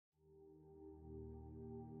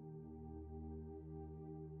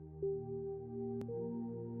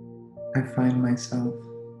I find myself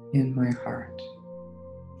in my heart.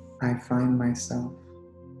 I find myself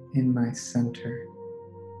in my center.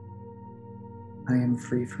 I am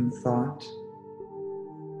free from thought.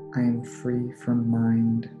 I am free from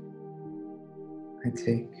mind. I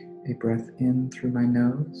take a breath in through my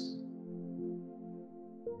nose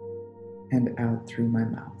and out through my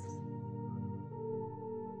mouth.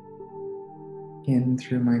 In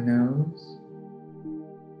through my nose,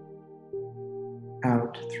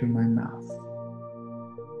 out through my mouth.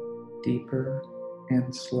 Deeper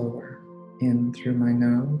and slower. In through my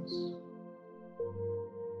nose,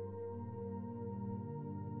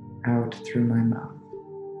 out through my mouth.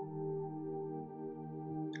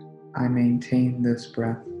 I maintain this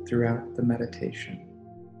breath throughout the meditation.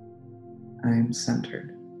 I am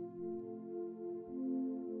centered.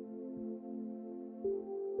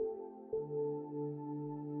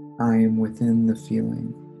 I am within the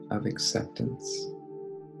feeling of acceptance,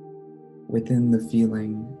 within the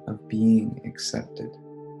feeling of being accepted,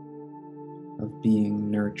 of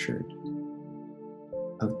being nurtured,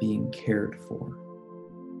 of being cared for.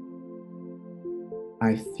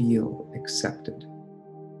 I feel accepted.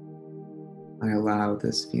 I allow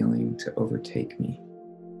this feeling to overtake me.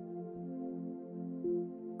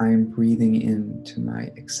 I am breathing into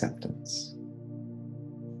my acceptance.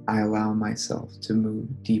 I allow myself to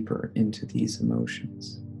move deeper into these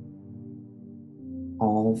emotions.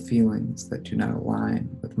 All feelings that do not align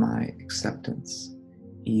with my acceptance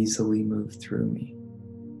easily move through me.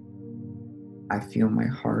 I feel my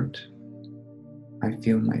heart. I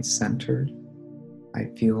feel my center. I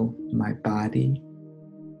feel my body.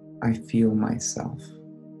 I feel myself.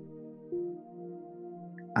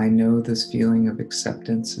 I know this feeling of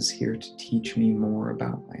acceptance is here to teach me more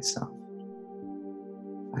about myself.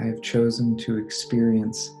 I have chosen to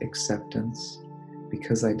experience acceptance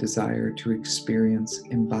because I desire to experience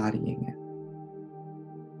embodying it.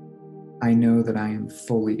 I know that I am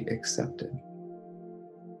fully accepted.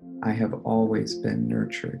 I have always been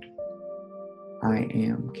nurtured. I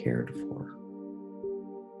am cared for.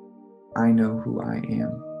 I know who I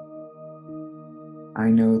am. I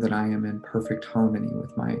know that I am in perfect harmony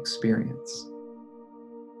with my experience.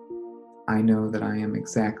 I know that I am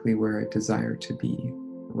exactly where I desire to be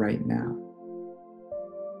right now.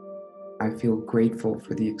 I feel grateful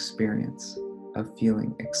for the experience of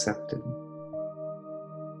feeling accepted.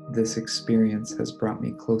 This experience has brought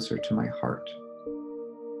me closer to my heart.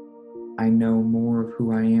 I know more of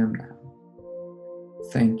who I am now.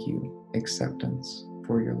 Thank you, acceptance,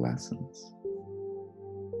 for your lessons.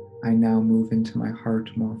 I now move into my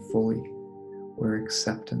heart more fully, where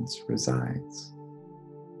acceptance resides.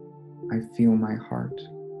 I feel my heart.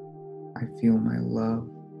 I feel my love.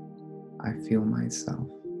 I feel myself.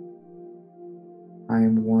 I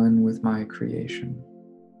am one with my creation.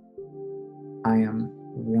 I am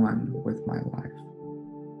one with my life.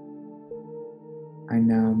 I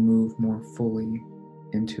now move more fully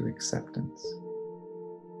into acceptance.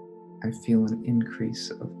 I feel an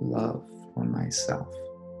increase of love for myself.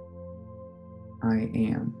 I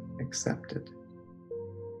am accepted.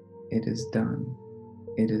 It is done.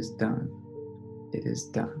 It is done. It is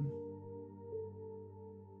done.